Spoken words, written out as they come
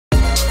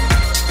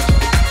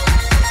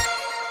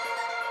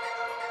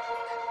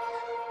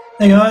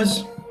Hey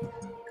guys,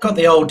 got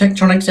the old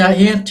Tektronix out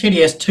here,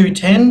 TDS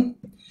 210.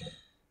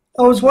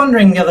 I was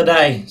wondering the other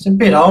day, it's a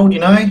bit old, you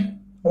know. I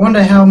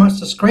wonder how much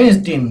the screen has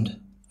dimmed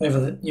over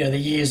the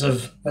years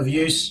of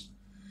use.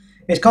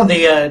 It's got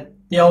the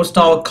old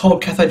style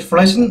cold cathode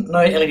fluorescent,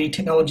 no LED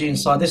technology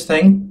inside this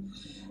thing.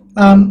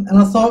 And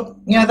I thought,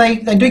 you know,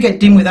 they do get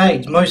dim with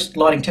age. Most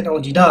lighting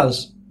technology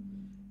does.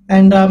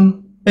 And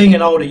being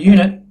an older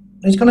unit,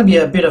 there's going to be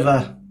a bit of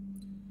a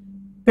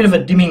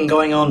dimming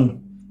going on.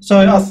 So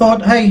I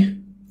thought, hey,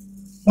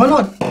 why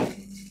not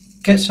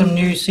get some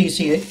new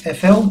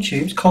CCFL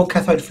tubes, cold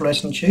cathode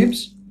fluorescent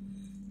tubes,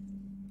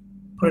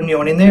 put a new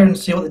one in there and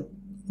see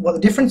what the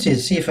difference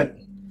is, see if it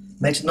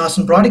makes it nice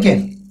and bright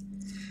again.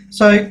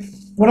 So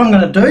what I'm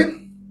going to do,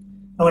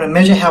 I'm going to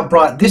measure how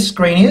bright this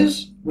screen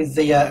is with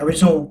the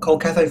original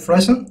cold cathode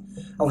fluorescent.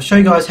 I'll show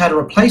you guys how to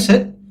replace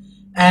it,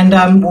 and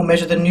we'll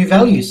measure the new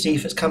values, see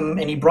if it's come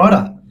any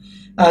brighter.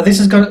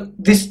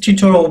 This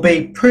tutorial will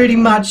be pretty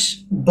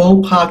much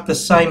ballpark the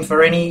same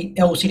for any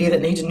LCD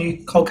that needs a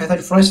new cold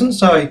cathode fluorescent,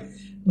 so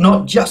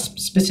not just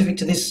specific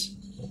to this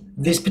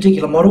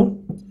particular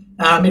model.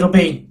 It'll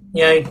be,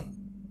 you know,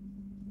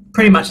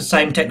 pretty much the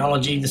same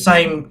technology, the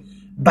same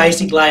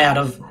basic layout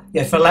of, you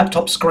know, for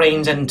laptop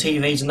screens and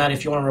TVs and that.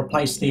 If you want to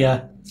replace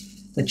the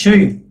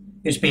tube,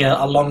 it should be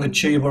a longer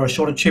tube or a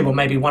shorter tube, or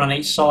maybe one on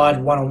each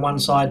side, one on one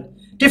side.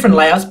 Different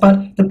layouts,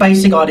 but the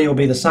basic idea will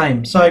be the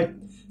same. So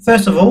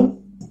first of all,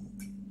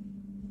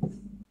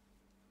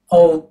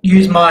 I'll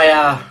use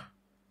my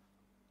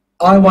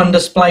i1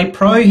 Display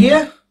Pro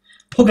here,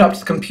 hook it up to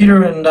the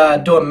computer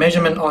and do a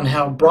measurement on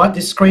how bright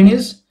this screen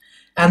is,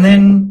 and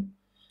then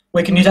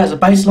we can use that as a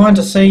baseline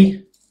to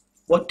see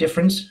what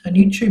difference a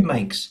new tube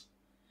makes.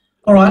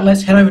 Alright,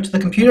 let's head over to the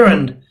computer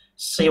and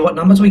see what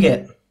numbers we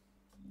get.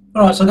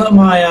 Alright, so I've got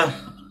my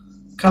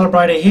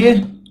calibrator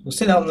here. We'll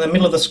set that in the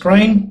middle of the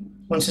screen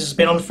once this has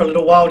been on for a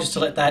little while, just to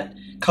let that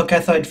cold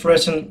cathode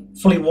fluorescent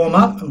fully warm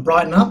up and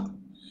brighten up.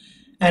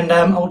 And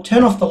I'll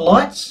turn off the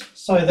lights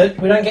so that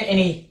we don't get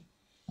any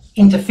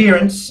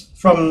interference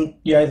from,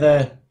 you know,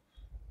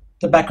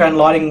 the background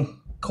lighting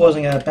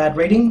causing a bad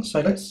reading. So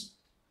let's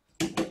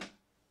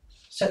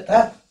set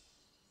that,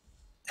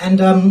 and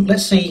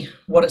let's see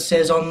what it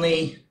says on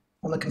the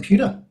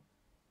computer.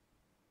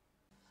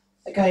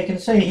 Okay, you can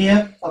see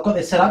here I've got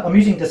this set up. I'm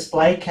using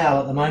Display Cal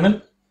at the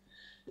moment.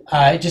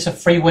 It's just a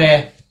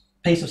freeware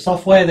piece of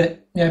software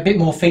that, you know, a bit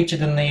more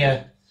featured than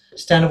the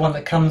standard one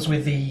that comes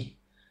with the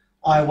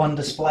i1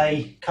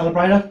 display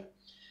calibrator.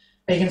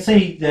 But you can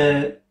see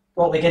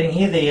what we're getting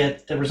here,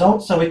 the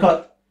results. So we've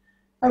got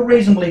a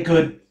reasonably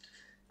good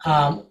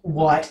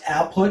white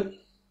output.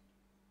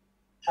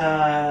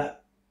 A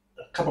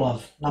couple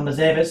of numbers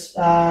there, but it's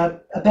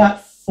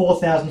about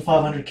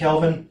 4,500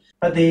 Kelvin.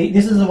 But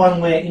this is the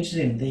one we're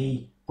interested in,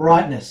 the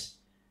brightness.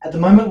 At the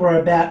moment we're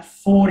about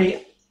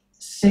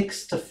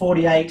 46 to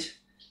 48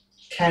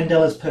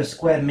 candelas per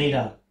square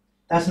meter.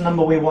 That's the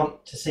number we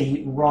want to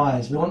see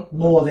rise. We want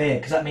more there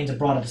because that means a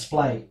brighter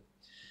display.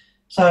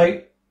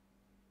 So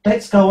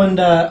let's go and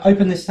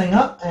open this thing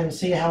up and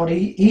see how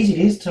easy it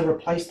is to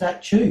replace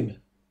that tube.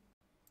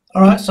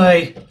 Alright,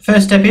 so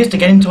first step is to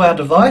get into our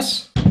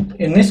device.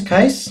 In this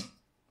case,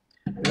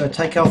 we're going to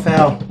take off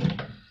our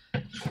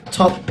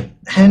top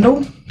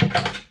handle,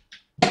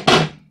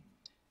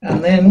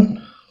 and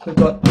then we've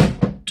got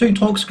 2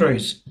 torque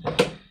screws.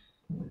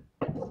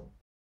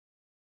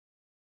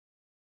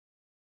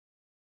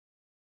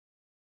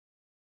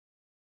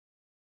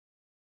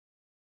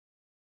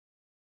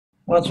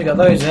 Once we got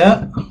those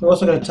out, we're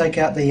also going to take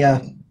out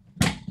the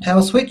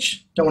power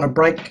switch. Don't want to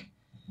break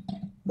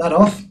that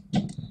off.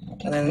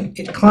 And then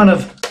it kind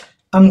of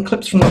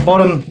unclips from the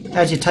bottom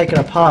as you take it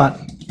apart.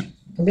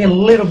 It can be a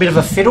little bit of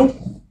a fiddle.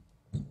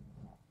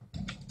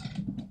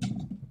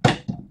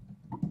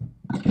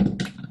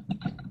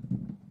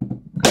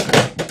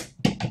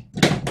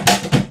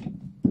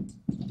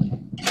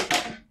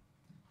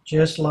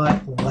 Just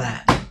like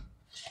that.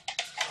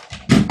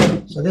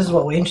 So this is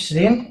what we're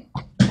interested in.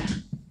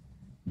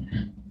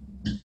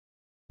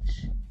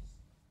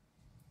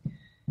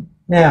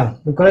 Now,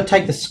 we've got to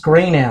take the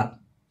screen out,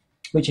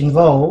 which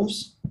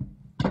involves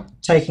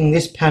taking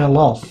this panel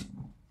off,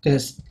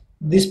 because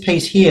this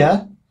piece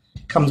here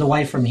comes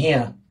away from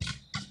here.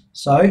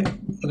 So, we're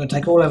going to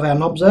take all of our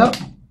knobs out.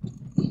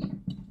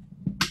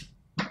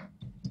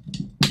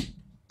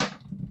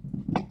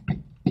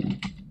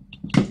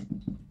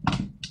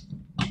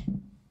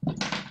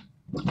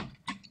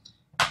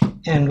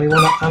 And we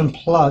want to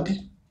unplug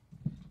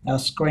our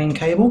screen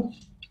cable.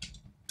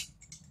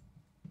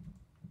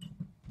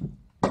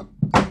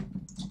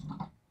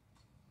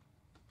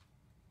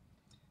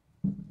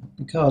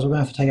 Because we're going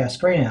to have to take our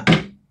screen out.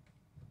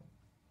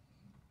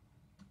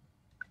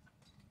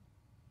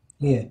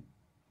 Here.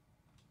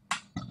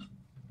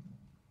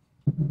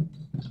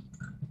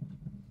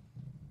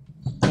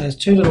 There's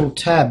 2 little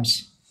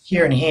tabs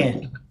here and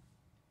here.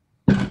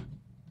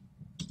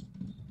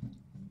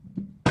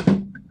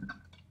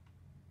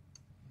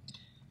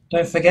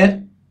 Don't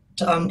forget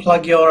to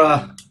unplug your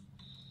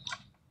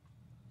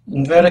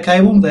inverter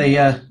cable,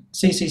 the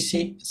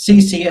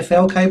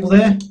CCFL cable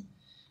there.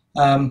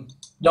 Don't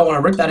want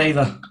to rip that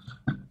either.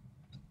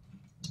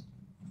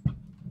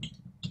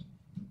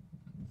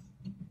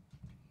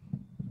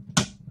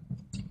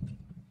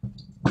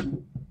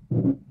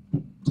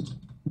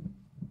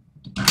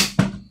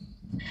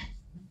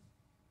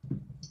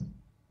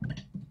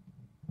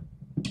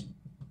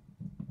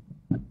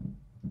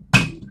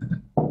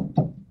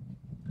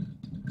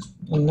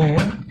 And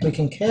now we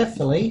can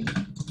carefully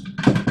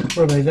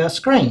remove our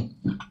screen.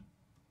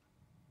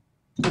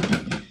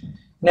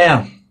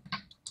 Now,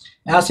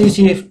 our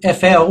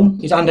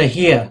CCFL is under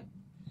here.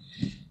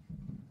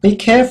 Be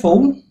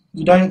careful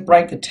you don't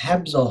break the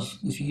tabs off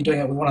if you're doing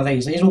it with one of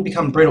these. These will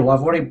become brittle.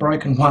 I've already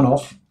broken one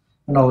off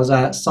when I was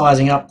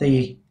sizing up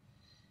the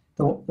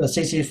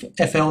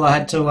CCFL I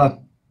had to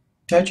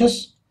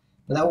purchase,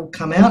 but that will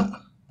come out.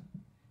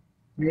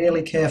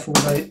 Really careful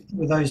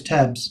with those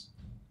tabs.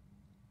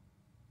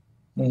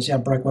 You can see I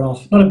broke one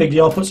off. Not a big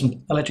deal. I'll put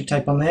some electric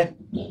tape on there.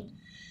 You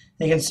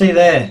can see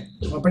there,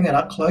 if I bring that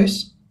up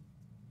close,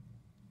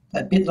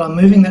 that bit that I'm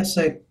moving, that's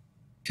the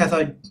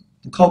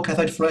cold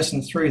cathode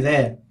fluorescent through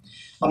there.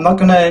 I'm not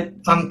going to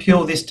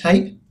unpeel this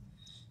tape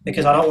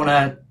because I don't want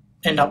to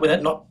end up with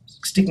it not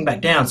sticking back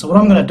down. So what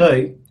I'm going to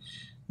do,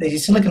 there's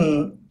these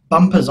silicon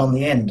bumpers on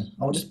the end.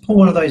 I'll just pull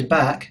one of those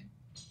back.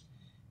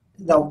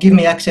 They'll give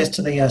me access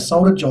to the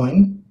solder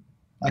joint.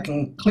 I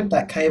can clip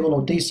that cable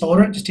or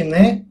desolder it just in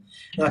there,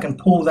 and I can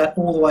pull that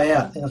all the way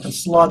out, and I can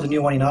slide the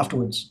new one in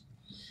afterwards.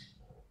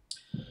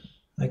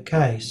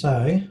 Okay,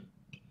 so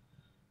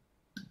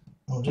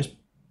I'll just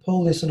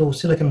pull this little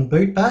silicon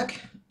boot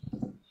back,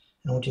 and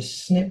we'll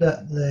just snip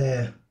that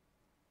there.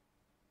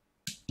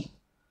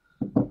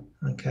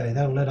 Okay,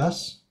 that'll let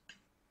us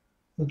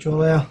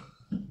withdraw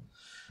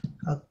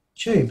our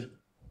tube.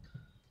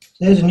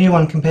 So there's a new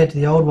one compared to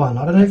the old one.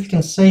 I don't know if you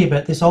can see,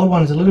 but this old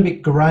one is a little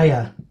bit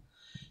grayer,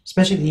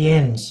 especially at the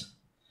ends.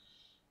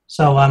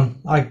 So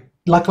I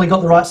luckily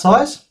got the right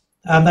size.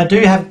 They do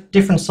have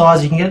different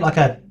sizes. You can get like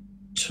a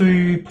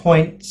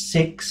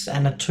 2.6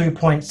 and a 2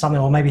 point something,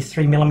 or maybe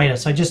 3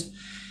 millimeters. So just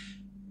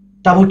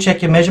double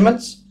check your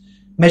measurements,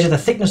 measure the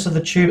thickness of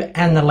the tube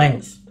and the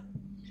length,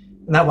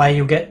 and that way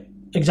you'll get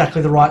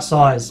exactly the right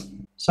size.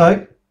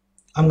 So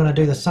I'm going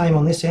to do the same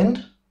on this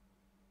end.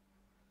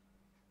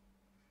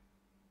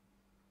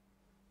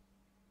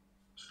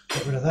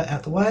 Get rid of that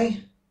out the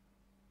way,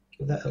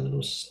 give that a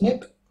little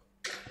snip,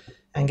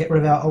 and get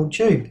rid of our old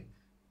tube.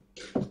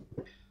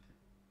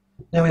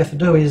 Now we have to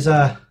do is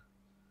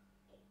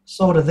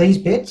solder these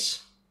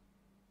bits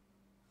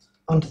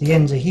onto the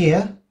ends of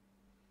here,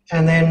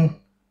 and then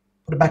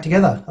put it back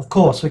together. Of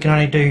course, we can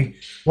only do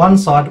one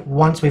side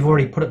once we've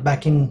already put it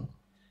back in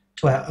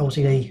to our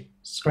LCD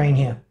screen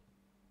here.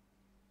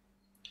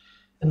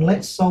 And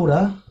let's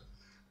solder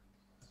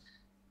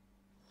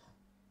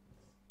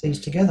these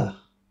together.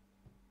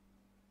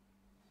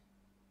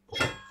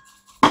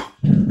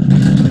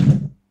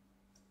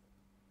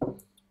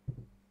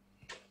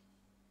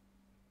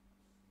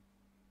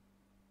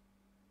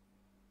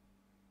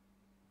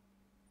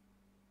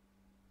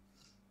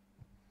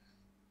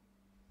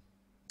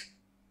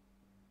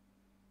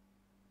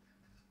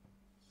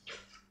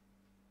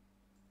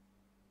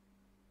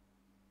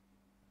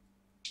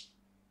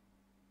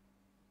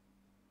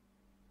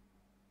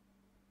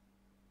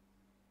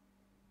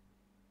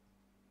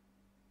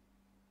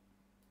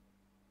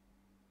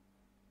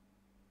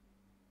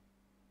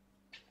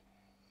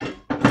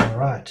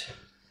 Right.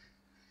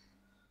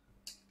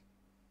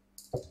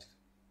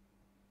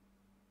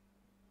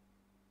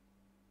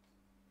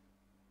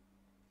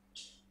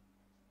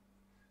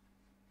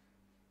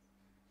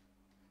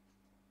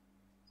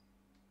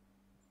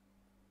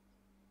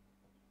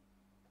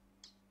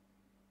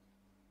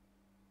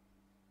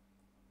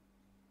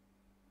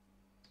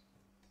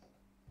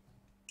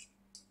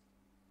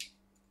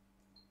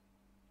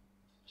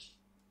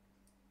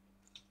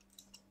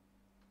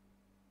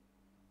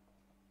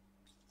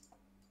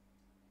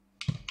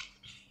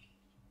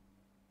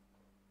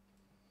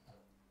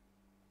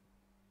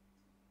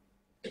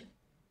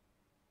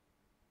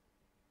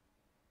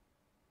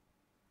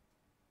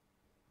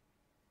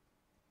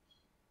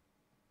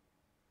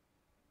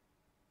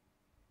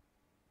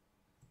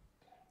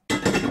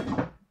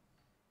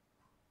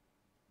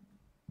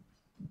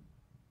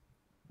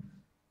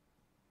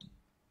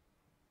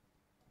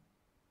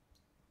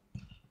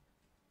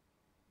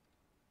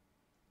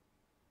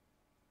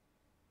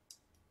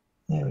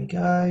 There we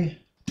go.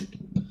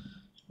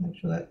 Make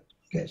sure that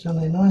gets on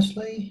there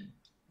nicely.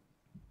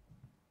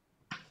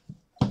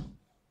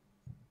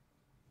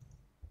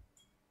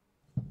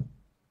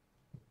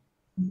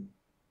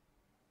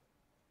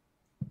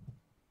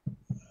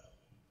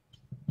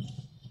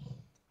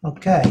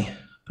 Okay,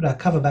 put our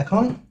cover back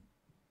on.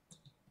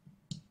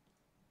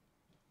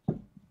 And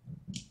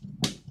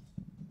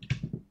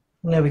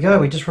there we go,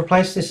 we just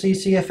replaced the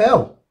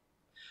CCFL.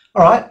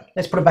 Alright,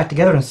 let's put it back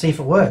together and see if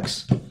it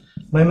works.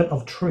 Moment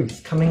of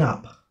truth coming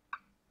up.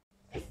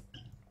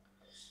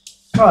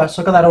 Alright,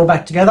 so I got that all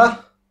back together.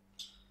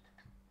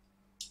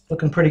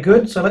 Looking pretty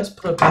good, so let's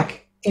put it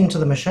back into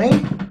the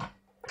machine.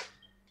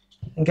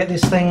 and get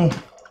this thing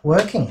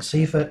working.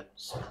 See if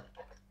it's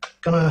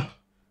gonna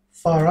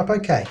fire up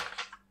okay.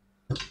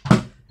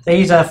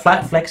 These are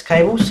flat flex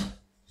cables.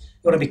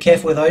 You want to be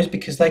careful with those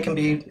because they can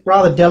be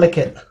rather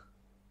delicate.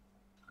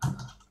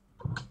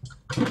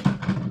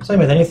 Same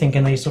with anything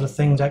in these sort of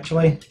things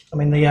actually. I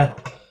mean the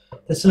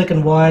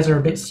silicon wires are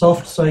a bit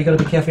soft, so you've got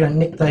to be careful you don't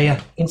nick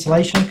the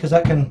insulation, because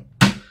that can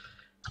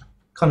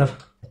kind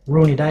of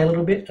ruin your day a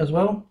little bit as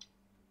well.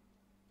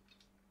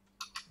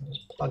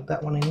 Just plug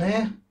that one in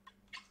there.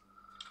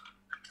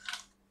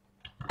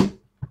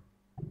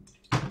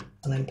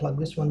 And then plug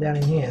this one down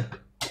in here.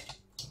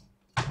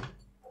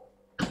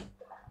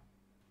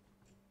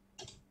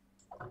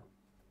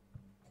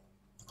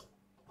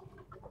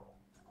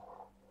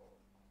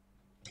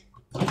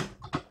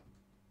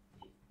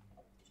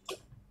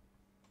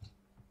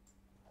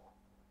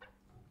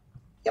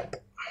 Yep.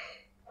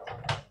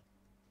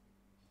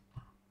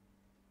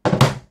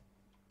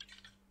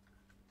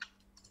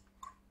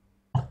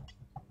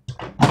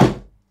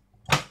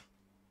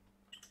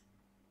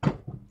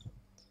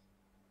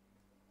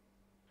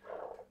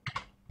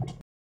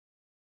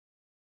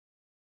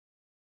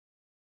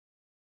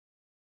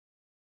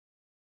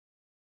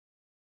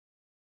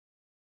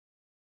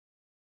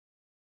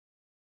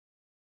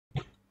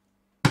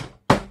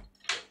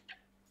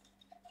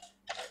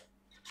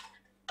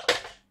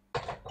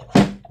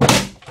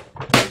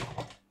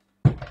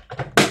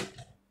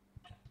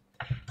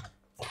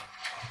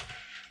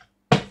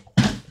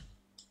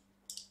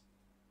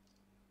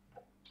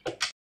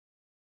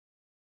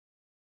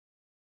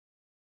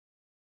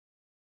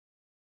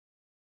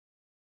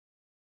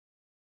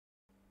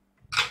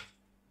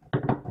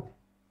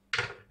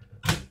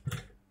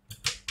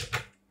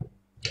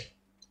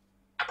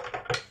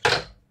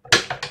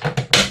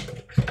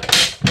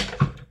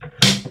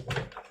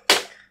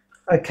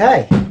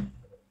 Okay,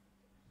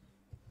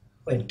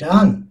 we're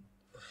done.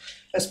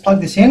 Let's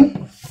plug this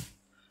in,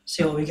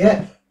 see what we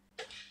get.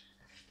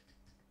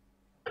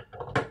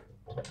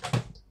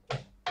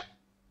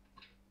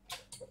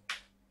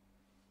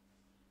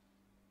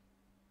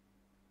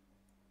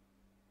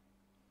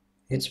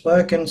 It's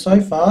working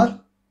so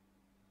far.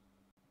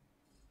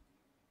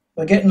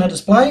 We're getting a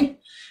display.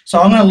 So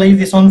I'm going to leave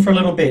this on for a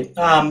little bit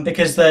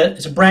because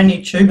it's a brand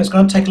new tube. It's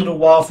going to take a little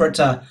while for it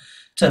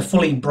to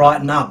fully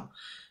brighten up.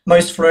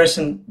 Most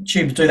fluorescent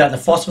tubes do that. The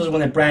phosphors,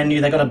 when they're brand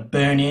new, they've got to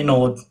burn in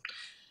or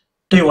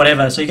do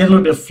whatever. So you get a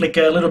little bit of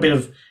flicker, a little bit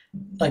of,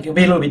 like, it'll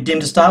be a little bit dim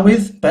to start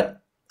with,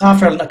 but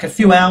after like a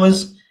few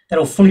hours,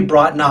 that'll fully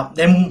brighten up.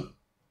 Then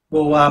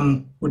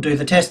we'll do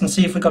the test and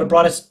see if we've got a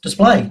brighter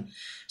display.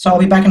 So I'll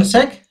be back in a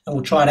sec and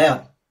we'll try it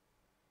out.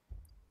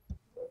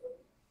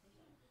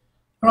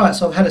 Alright,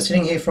 so I've had it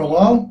sitting here for a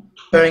while,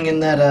 burning in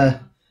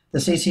that the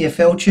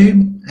CCFL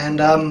tube, and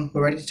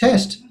we're ready to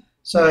test.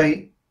 So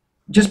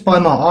just by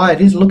my eye, it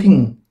is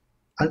looking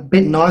a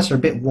bit nicer, a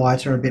bit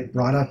whiter, a bit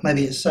brighter.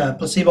 Maybe it's a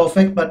placebo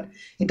effect, but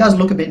it does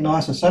look a bit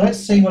nicer. So let's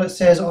see what it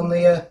says on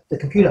the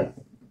computer.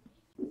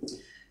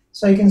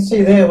 So you can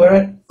see there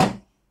we're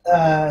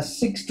at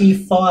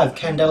 65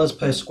 candelas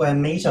per square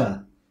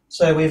meter.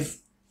 So we've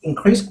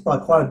increased by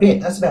quite a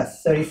bit. That's about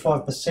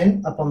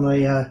 35% up on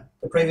the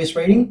previous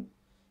reading.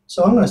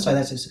 So I'm going to say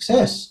that's a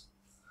success.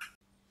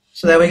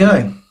 So there we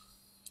go.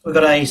 We've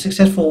got a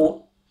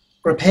successful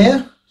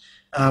repair.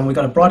 We've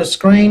got a brighter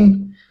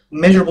screen,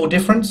 measurable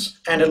difference,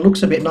 and it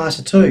looks a bit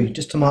nicer too,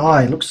 just to my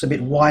eye. It looks a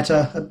bit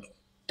whiter, it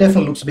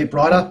definitely looks a bit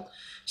brighter.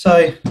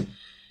 So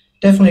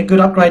definitely a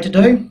good upgrade to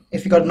do.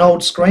 If you've got an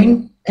old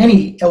screen,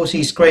 any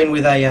LCD screen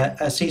with a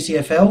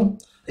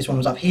CCFL, this one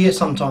was up here,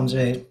 sometimes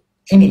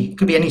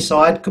could be any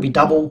side, could be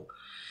double.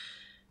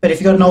 But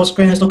if you've got an old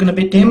screen that's looking a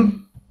bit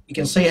dim, you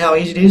can see how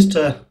easy it is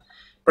to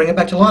bring it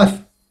back to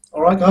life.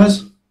 Alright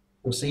guys,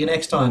 we'll see you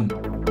next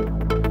time.